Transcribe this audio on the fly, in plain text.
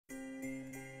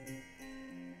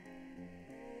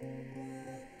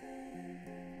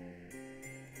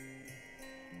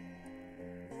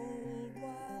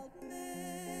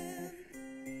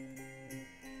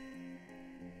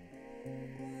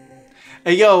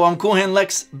Hey yo, I'm Cool Hand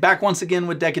Lex, back once again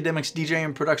with Deckademics DJ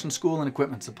and Production School and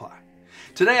Equipment Supply.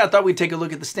 Today I thought we'd take a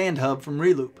look at the stand hub from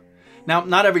Reloop. Now,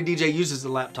 not every DJ uses a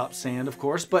laptop stand, of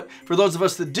course, but for those of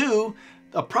us that do,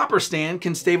 a proper stand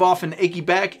can stave off an achy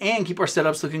back and keep our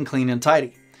setups looking clean and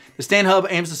tidy. The stand hub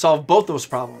aims to solve both those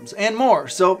problems and more,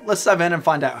 so let's dive in and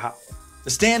find out how. The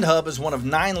stand hub is one of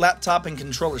 9 laptop and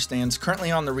controller stands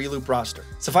currently on the Reloop roster.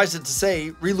 Suffice it to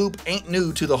say, Reloop ain't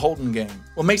new to the hold'em game.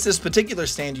 What makes this particular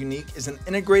stand unique is an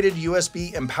integrated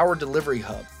USB and power delivery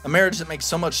hub, a marriage that makes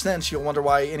so much sense you'll wonder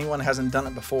why anyone hasn't done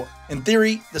it before. In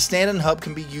theory, the stand and hub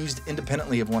can be used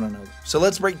independently of one another, so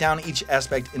let's break down each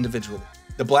aspect individually.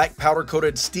 The black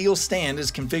powder-coated steel stand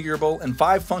is configurable in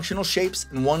 5 functional shapes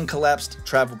and 1 collapsed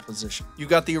travel position. You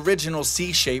got the original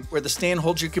C shape where the stand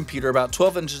holds your computer about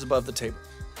 12 inches above the table.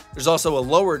 There's also a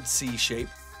lowered C shape,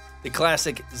 the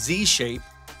classic Z shape,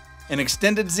 an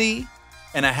extended Z,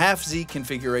 and a half Z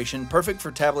configuration perfect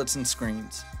for tablets and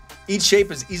screens. Each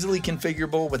shape is easily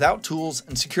configurable without tools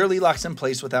and securely locks in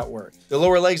place without worry. The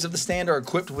lower legs of the stand are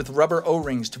equipped with rubber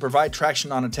O-rings to provide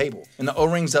traction on a table, and the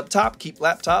O-rings up top keep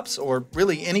laptops, or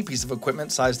really any piece of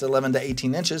equipment sized 11 to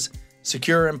 18 inches,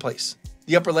 secure in place.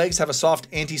 The upper legs have a soft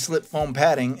anti-slip foam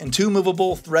padding and 2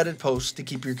 movable threaded posts to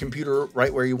keep your computer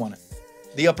right where you want it.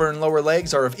 The upper and lower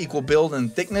legs are of equal build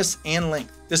and thickness and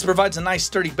length. This provides a nice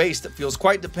sturdy base that feels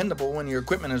quite dependable when your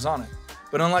equipment is on it.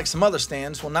 But unlike some other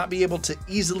stands, will not be able to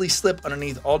easily slip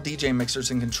underneath all DJ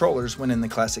mixers and controllers when in the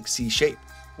classic C shape.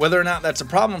 Whether or not that's a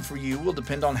problem for you will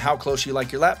depend on how close you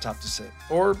like your laptop to sit,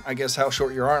 or I guess how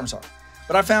short your arms are.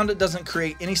 But I found it doesn't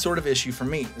create any sort of issue for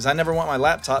me, as I never want my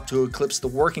laptop to eclipse the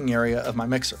working area of my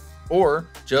mixer. Or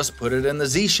just put it in the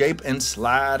Z shape and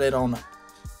slide it on up.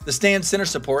 The stand center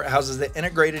support houses the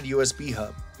integrated USB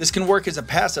hub. This can work as a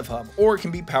passive hub, or it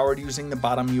can be powered using the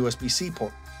bottom USB-C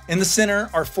port. In the center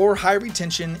are 4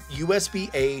 high-retention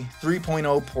USB-A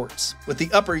 3.0 ports, with the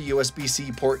upper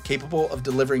USB-C port capable of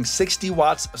delivering 60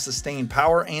 watts of sustained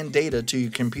power and data to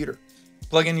your computer.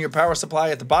 Plug in your power supply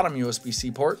at the bottom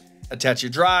USB-C port, attach your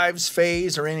drives,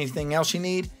 phase, or anything else you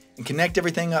need, and connect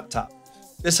everything up top.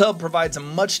 This hub provides a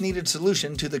much-needed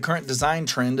solution to the current design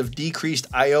trend of decreased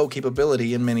I/O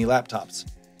capability in many laptops.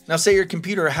 Now say your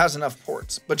computer has enough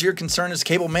ports, but your concern is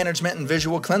cable management and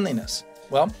visual cleanliness.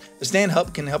 Well, the stand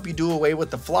hub can help you do away with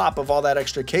the flop of all that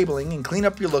extra cabling and clean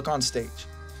up your look on stage.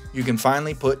 You can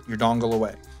finally put your dongle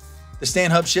away. The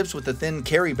stand hub ships with a thin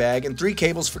carry bag and 3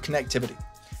 cables for connectivity.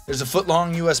 There's a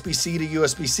foot-long USB-C to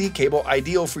USB-C cable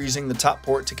ideal for using the top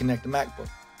port to connect a MacBook.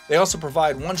 They also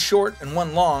provide 1 short and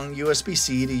 1 long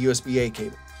USB-C to USB-A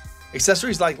cable.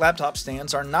 Accessories like laptop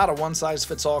stands are not a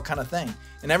one-size-fits-all kind of thing,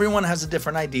 and everyone has a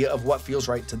different idea of what feels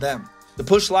right to them. The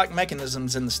push-lock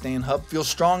mechanisms in the stand hub feel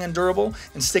strong and durable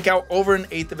and stick out over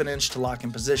 1/8 of an inch to lock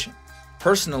in position.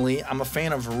 Personally, I'm a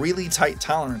fan of really tight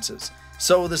tolerances,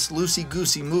 so this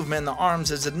loosey-goosey movement in the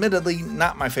arms is admittedly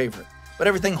not my favorite, but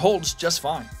everything holds just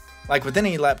fine. Like with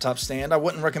any laptop stand, I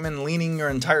wouldn't recommend leaning your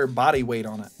entire body weight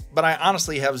on it, but I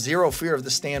honestly have zero fear of the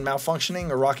stand malfunctioning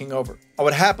or rocking over. I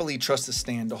would happily trust the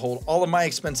stand to hold all of my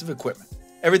expensive equipment.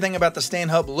 Everything about the stand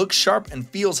hub looks sharp and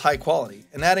feels high quality,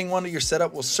 and adding one to your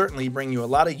setup will certainly bring you a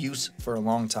lot of use for a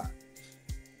long time.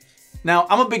 Now,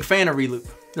 I'm a big fan of Reloop.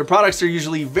 Their products are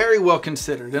usually very well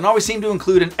considered and always seem to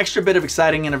include an extra bit of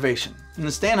exciting innovation, and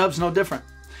the stand hub's no different.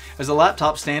 As a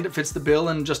laptop stand, it fits the bill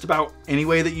in just about any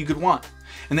way that you could want.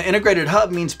 And the integrated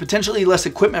hub means potentially less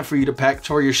equipment for you to pack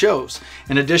for your shows,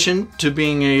 in addition to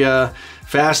being a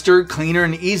faster, cleaner,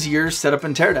 and easier setup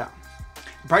and teardown.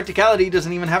 Practicality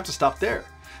doesn't even have to stop there.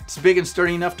 It's big and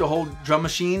sturdy enough to hold drum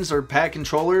machines or pad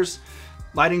controllers,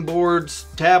 lighting boards,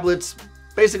 tablets,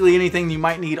 basically anything you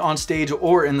might need on stage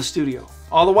or in the studio,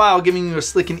 all the while giving you a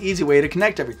slick and easy way to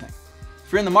connect everything.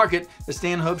 If you're in the market, the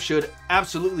stand hub should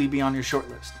absolutely be on your short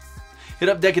list. Hit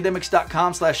up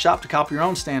Deckademics.com/shop to copy your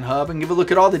own stand hub and give a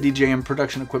look at all the DJ and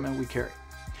production equipment we carry.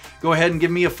 Go ahead and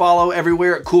give me a follow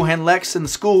everywhere at Cool Hand Lex and the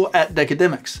school at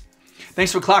Deckademics.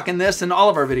 Thanks for clocking this and all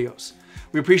of our videos.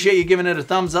 We appreciate you giving it a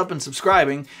thumbs up and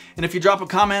subscribing. And if you drop a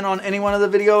comment on any one of the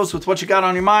videos with what you got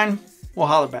on your mind, we'll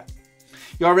holler back.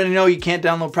 You already know you can't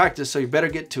download practice, so you better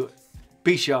get to it.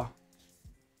 Peace, y'all.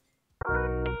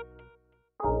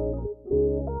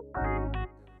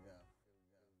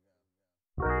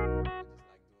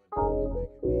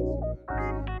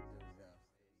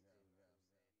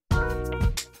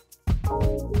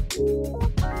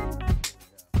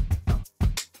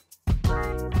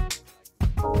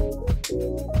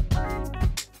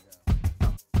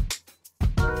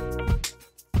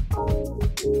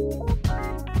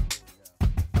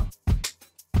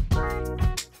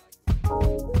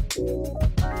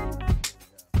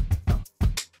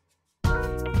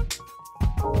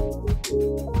 I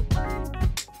just like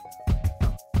doing this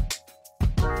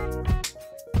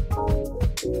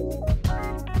real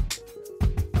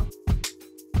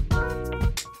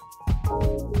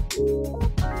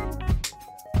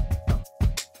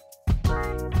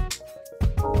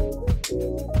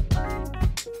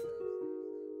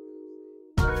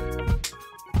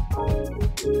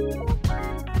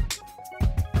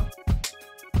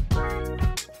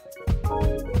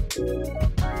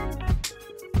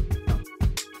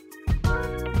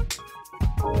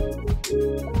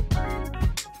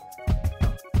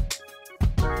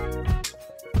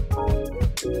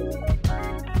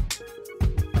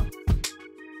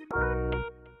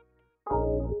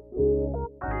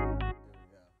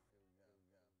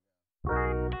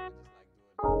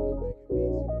big beat.